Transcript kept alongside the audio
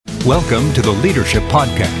Welcome to the Leadership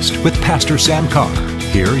Podcast with Pastor Sam Carr.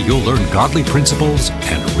 Here you'll learn godly principles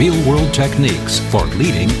and real-world techniques for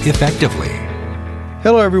leading effectively.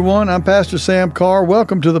 Hello, everyone. I'm Pastor Sam Carr.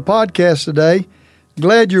 Welcome to the podcast today.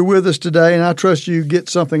 Glad you're with us today, and I trust you get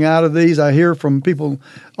something out of these. I hear from people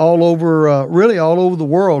all over, really all over the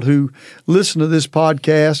world who listen to this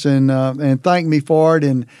podcast and thank me for it.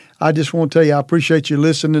 And I just want to tell you, I appreciate you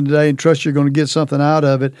listening today and trust you're going to get something out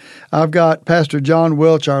of it. I've got Pastor John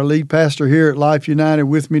Welch, our lead pastor here at Life United,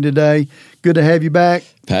 with me today. Good to have you back.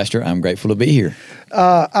 Pastor, I'm grateful to be here.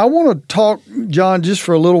 I want to talk, John, just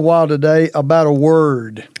for a little while today about a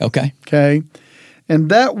word. Okay. And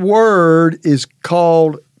that word is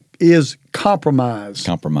compromise.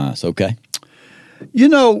 Compromise, okay. You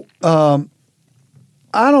know,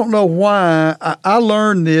 I don't know why I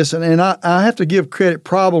learned this, and I have to give credit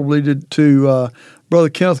probably to Brother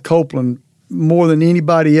Kenneth Copeland more than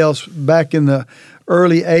anybody else back in the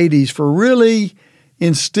early 80s for really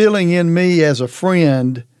instilling in me as a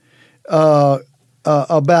friend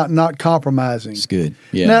about not compromising. It's good.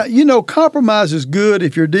 Yeah. Now, you know, compromise is good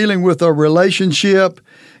if you're dealing with a relationship,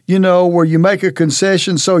 you know, where you make a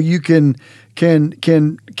concession so you can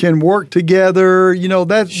work together. You know,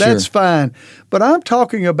 that's fine. But I'm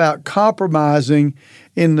talking about compromising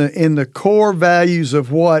in the core values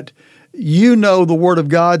of what you know the Word of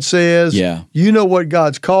God says. Yeah. You know what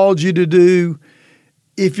God's called you to do.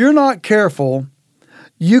 If you're not careful,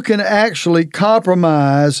 you can actually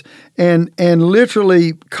compromise and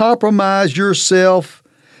literally compromise yourself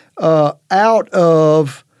out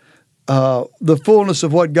of the fullness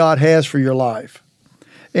of what God has for your life.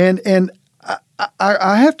 And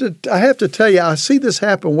I have to tell you, I see this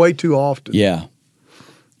happen way too often. Yeah.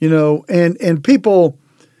 You know, and people,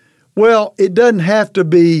 well, it doesn't have to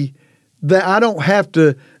be that. I don't have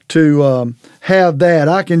to have that.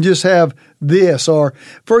 I can just have this. Or,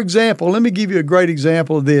 for example, let me give you a great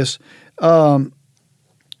example of this.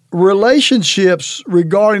 Relationships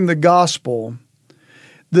regarding the gospel.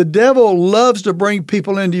 The devil loves to bring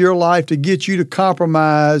people into your life to get you to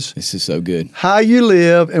compromise. This is so good. How you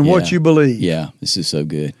live and what you believe. Yeah, this is so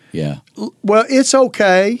good. Yeah. Well, it's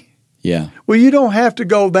okay. Yeah. Well, you don't have to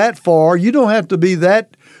go that far. You don't have to be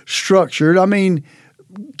that structured. I mean,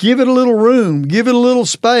 give it a little room. Give it a little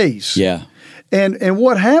space. Yeah. And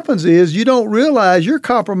what happens is you don't realize you're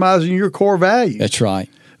compromising your core values. That's right.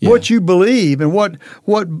 Yeah. What you believe and what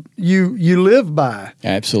you live by.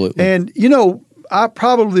 Absolutely. And, you know,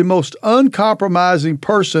 probably the most uncompromising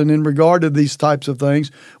person in regard to these types of things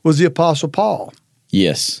was the Apostle Paul.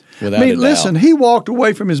 Yes, without a doubt. Listen, he walked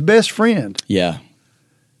away from his best friend. Yeah.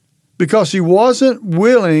 Because he wasn't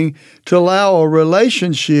willing to allow a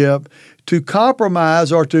relationship to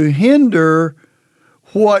compromise or to hinder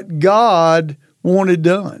what God wanted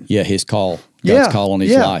done. Yeah, his call. God's call on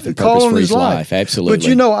his life and purpose for his life. Absolutely. But,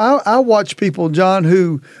 you know, I watch people, John,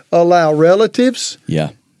 who allow relatives,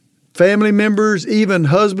 family members, even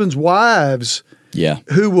husbands, wives,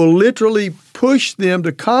 who will literally push them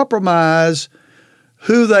to compromise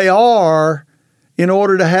who they are in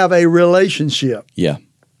order to have a relationship. Yeah.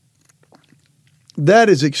 That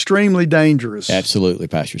is extremely dangerous. Absolutely,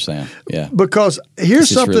 Pastor Sam. Yeah. Because here's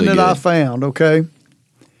something really that I found, okay?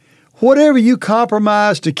 Whatever you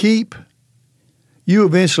compromise to keep, you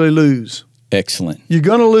eventually lose. Excellent. You're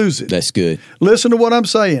going to lose it. That's good. Listen to what I'm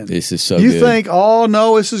saying. This is so good. You think, oh,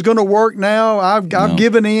 no, this is going to work now. I've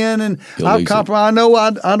given in and I've compromised. I know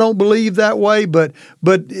I don't believe that way, but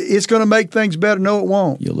it's going to make things better. No, it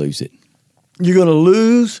won't. You'll lose it. You're going to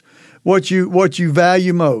lose what you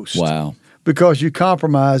value most. Wow. Because you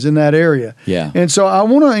compromise in that area. Yeah. And so I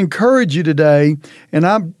want to encourage you today, and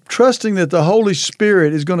I'm trusting that the Holy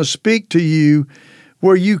Spirit is going to speak to you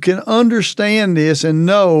where you can understand this and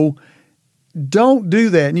know, don't do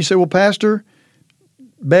that. And you say, well, Pastor,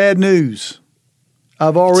 bad news.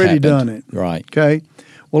 I've already done it. Right. Okay.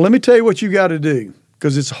 Well, let me tell you what you got to do,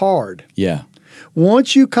 because it's hard. Yeah.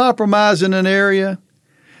 Once you compromise in an area,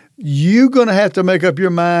 you're going to have to make up your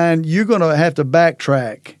mind. You're going to have to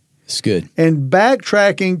backtrack. It's good. And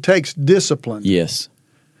backtracking takes discipline. Yes.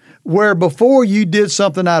 Where before you did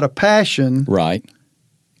something out of passion. Right.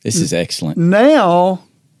 This is excellent. Now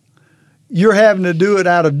you're having to do it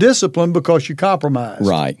out of discipline because you compromise.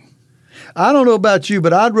 Right. I don't know about you,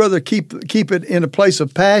 but I'd rather keep it in a place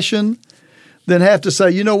of passion than have to say,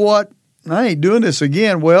 you know what, I ain't doing this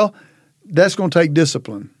again. Well, that's going to take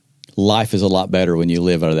discipline. Life is a lot better when you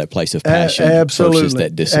live out of that place of passion absolutely. Versus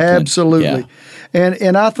that discipline. Absolutely. Yeah.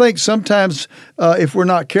 And I think sometimes if we're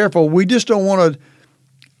not careful, we just don't want to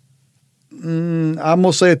I'm going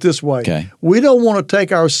to say it this way. Okay. We don't want to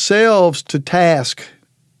take ourselves to task.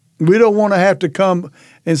 We don't want to have to come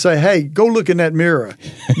and say, hey, go look in that mirror.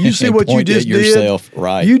 You see what you just yourself, did?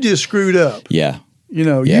 Right. You just screwed up. Yeah.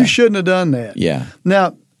 You shouldn't have done that. Yeah.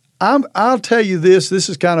 Now, I'll tell you this. This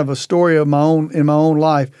is kind of a story of my own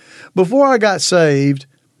life. Before I got saved,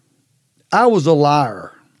 I was a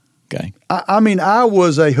liar. Okay. I mean, I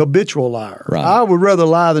was a habitual liar. Right. I would rather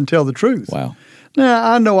lie than tell the truth. Wow.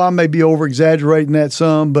 Now, I know I may be over-exaggerating that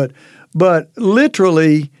some, but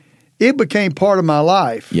literally, it became part of my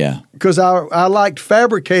life. Yeah. Because I liked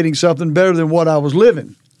fabricating something better than what I was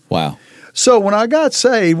living. Wow. So when I got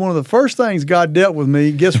saved, one of the first things God dealt with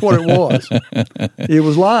me, guess what it was? It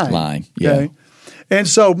was lying. Lying, yeah. Okay? And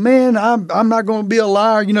so, man, I'm not going to be a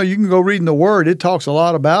liar. You can go read in the Word. It talks a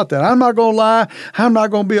lot about that. I'm not going to lie. I'm not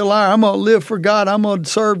going to be a liar. I'm going to live for God. I'm going to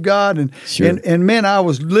serve God. And man, I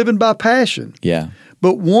was living by passion. Yeah.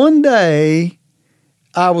 But one day,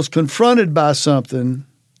 I was confronted by something,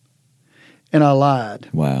 and I lied.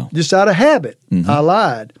 Wow. Just out of habit, I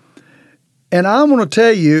lied. And I'm going to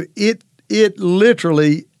tell you, it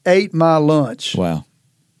literally ate my lunch. Wow.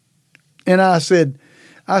 And I said,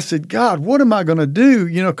 God, what am I going to do?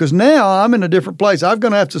 Because now I'm in a different place. I'm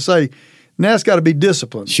going to have to say, now it's got to be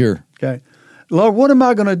disciplined. Sure. Okay. Lord, what am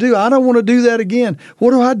I going to do? I don't want to do that again.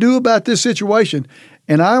 What do I do about this situation?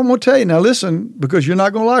 And I want to tell you, now listen, because you're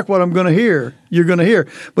not going to like what I'm going to hear. You're going to hear.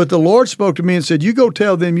 But the Lord spoke to me and said, you go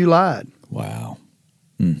tell them you lied. Wow.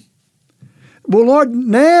 Well, Lord,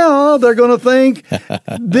 now they're going to think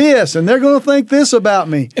this, and they're going to think this about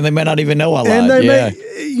me. And they may not even know I lied. And they may,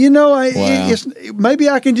 maybe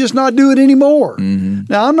I can just not do it anymore. Mm-hmm.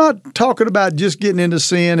 Now, I'm not talking about just getting into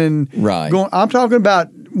sin and going. I'm talking about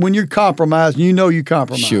when you're compromised, you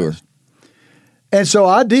compromised. Sure. And so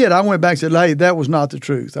I did. I went back and said, hey, that was not the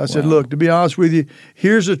truth. I said, look, to be honest with you,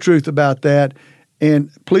 here's the truth about that,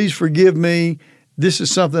 and please forgive me. This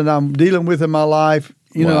is something I'm dealing with in my life.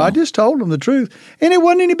 I just told them the truth, and it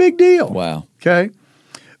wasn't any big deal. Wow. Okay.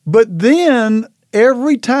 But then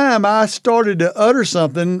every time I started to utter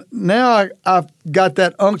something, now I've got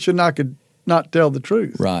that unction I could not tell the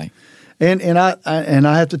truth. Right. And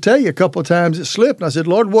I have to tell you, a couple of times it slipped. And I said,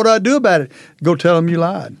 Lord, what do I do about it? Go tell them you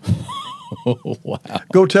lied. Wow.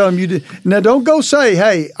 Go tell them you did. Now, don't go say,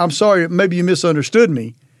 hey, I'm sorry, maybe you misunderstood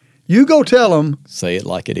me. You go tell them. Say it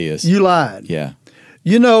like it is. You lied. Yeah.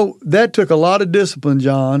 That took a lot of discipline,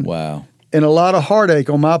 John. Wow. And a lot of heartache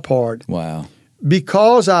on my part. Wow.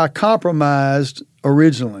 Because I compromised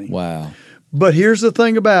originally. Wow. But here's the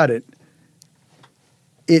thing about it.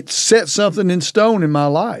 It set something in stone in my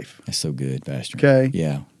life. That's so good, Pastor. Okay?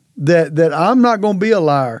 Yeah. That I'm not going to be a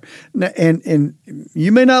liar. And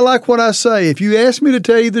you may not like what I say. If you ask me to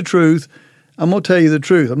tell you the truth, I'm going to tell you the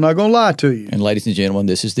truth. I'm not going to lie to you. And ladies and gentlemen,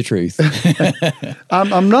 this is the truth.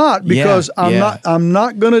 I'm not, because I'm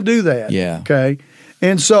not going to do that. Yeah. Okay.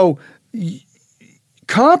 And so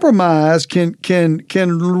compromise can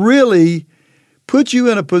really put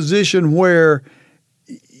you in a position where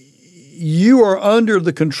you are under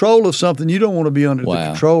the control of something you don't want to be under the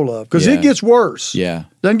control of, because it gets worse. Yeah.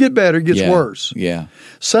 Doesn't get better, it gets worse. Yeah.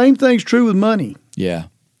 Same thing's true with money. Yeah.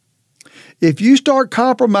 If you start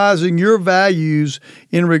compromising your values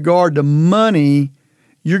in regard to money,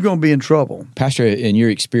 you're going to be in trouble. Pastor, in your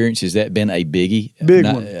experience, has that been a biggie? Big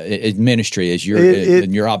one. Ministry, as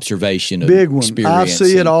in your observation of big one. experience. I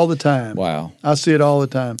see it all the time. Wow. I see it all the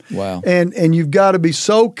time. Wow. And you've got to be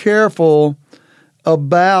so careful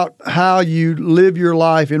about how you live your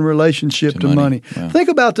life in relationship to money. Wow. Think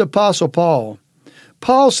about the Apostle Paul.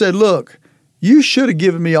 Paul said, look, you should have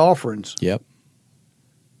given me offerings. Yep.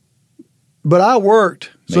 But I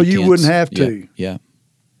worked so you wouldn't have to. Yeah.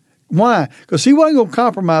 Why? Because he wasn't going to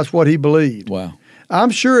compromise what he believed. Wow. I'm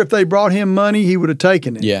sure if they brought him money, he would have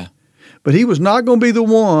taken it. Yeah. But he was not going to be the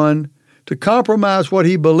one to compromise what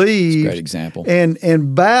he believed. Great example.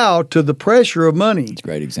 And bow to the pressure of money. It's a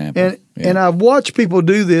great example. And I've watched people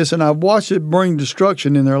do this, and I've watched it bring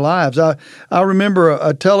destruction in their lives. I remember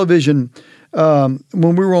a television, when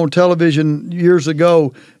we were on television years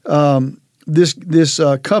ago, this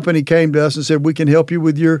company came to us and said, we can help you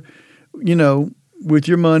with your, with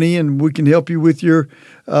your money, and we can help you with your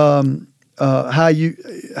how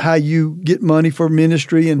you get money for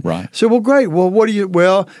ministry. And right. I said, well, great. Well, what do you?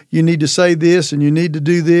 Well, you need to say this, and you need to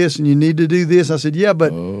do this, and you need to do this. I said, yeah,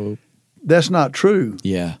 but that's not true.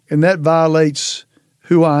 Yeah, and that violates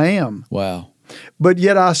who I am. Wow. But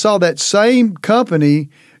yet I saw that same company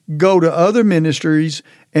go to other ministries,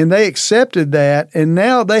 and they accepted that, and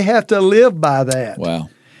now they have to live by that. Wow.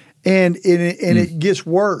 And it gets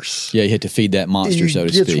worse. Yeah, you had to feed that monster, so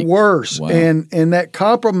to speak. It gets worse. Wow. And that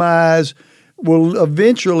compromise will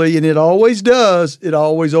eventually, and it always does, it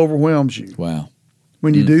always overwhelms you. Wow.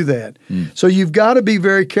 when you do that. So you've got to be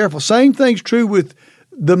very careful. Same thing's true with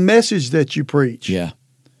the message that you preach. Yeah.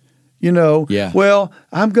 Well,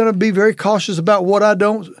 I'm going to be very cautious about what I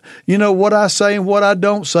don't, what I say and what I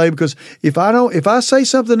don't say, because if I say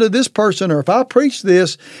something to this person, or if I preach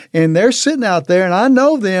this and they're sitting out there and I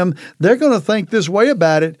know them, they're going to think this way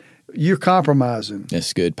about it. You're compromising.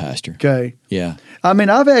 That's good, Pastor. Okay. Yeah. I mean,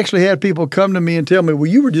 I've actually had people come to me and tell me, well,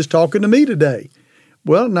 you were just talking to me today.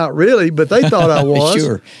 Well, not really, but they thought I was.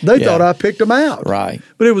 Sure. They thought I picked them out. Right.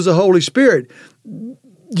 But it was the Holy Spirit.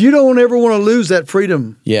 You don't ever want to lose that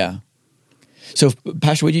freedom. Yeah. So,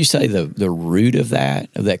 Pastor, would you say the root of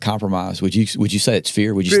that compromise? Would you say it's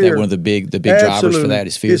fear? Would you say one of the big drivers for that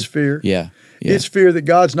is fear? It's fear. Yeah. It's fear that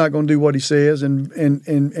God's not going to do what He says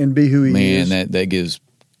and be who He is. Man, that gives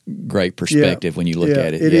great perspective when you look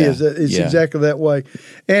at it. It is. It's exactly that way.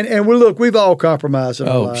 And we've all compromised in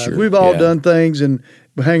our lives. Sure. We've all done things and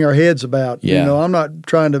hang our heads about. Yeah. I'm not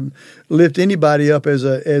trying to lift anybody up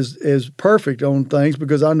as perfect on things,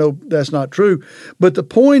 because I know that's not true. But the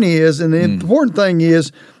point is, and the important thing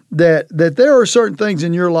is, that there are certain things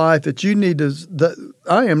in your life that you need to.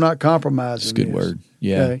 I am not compromising. That's a good word.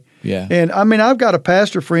 Yeah. Okay? Yeah. And I mean, I've got a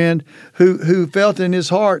pastor friend who felt in his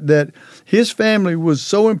heart that his family was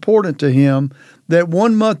so important to him that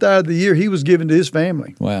 1 month out of the year he was given to his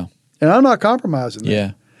family. Wow. And I'm not compromising that.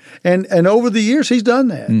 Yeah. And over the years he's done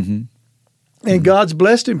that. Mm-hmm. And God's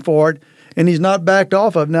blessed him for it, and he's not backed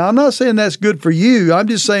off of it. Now, I'm not saying that's good for you. I'm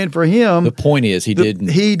just saying for him. The point is he didn't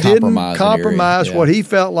compromise what he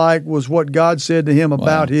felt like was what God said to him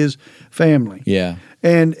about his family. Yeah.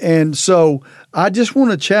 And so I just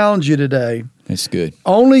want to challenge you today. That's good.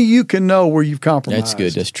 Only you can know where you've compromised. That's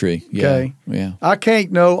good. That's true. Yeah. Okay? Yeah. I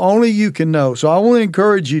can't know. Only you can know. So I want to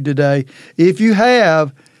encourage you today, if you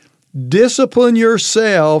have, discipline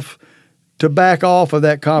yourself to back off of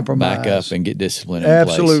that compromise. Back up and get discipline in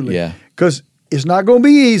place. Absolutely. Yeah. Because it's not going to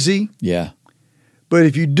be easy. Yeah. But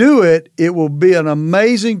if you do it, it will be an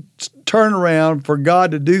amazing turnaround for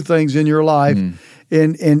God to do things in your life.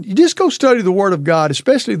 And you just go study the Word of God,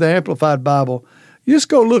 especially the Amplified Bible. You just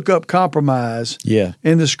go look up compromise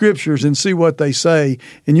in the Scriptures and see what they say,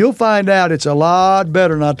 and you'll find out it's a lot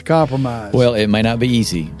better not to compromise. Well, it may not be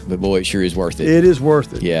easy, but boy, it sure is worth it. It is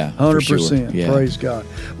worth it. Yeah, 100%. Sure. Yeah. Praise God.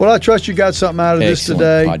 Well, I trust you got something out of this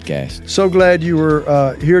today. Podcast. So glad you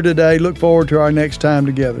were here today. Look forward to our next time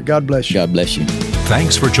together. God bless you. God bless you.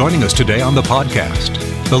 Thanks for joining us today on the podcast.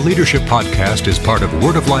 The Leadership Podcast is part of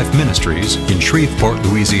Word of Life Ministries in Shreveport,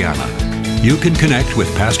 Louisiana. You can connect with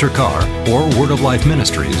Pastor Carr or Word of Life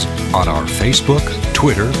Ministries on our Facebook,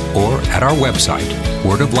 Twitter, or at our website,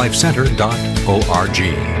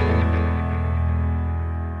 wordoflifecenter.org.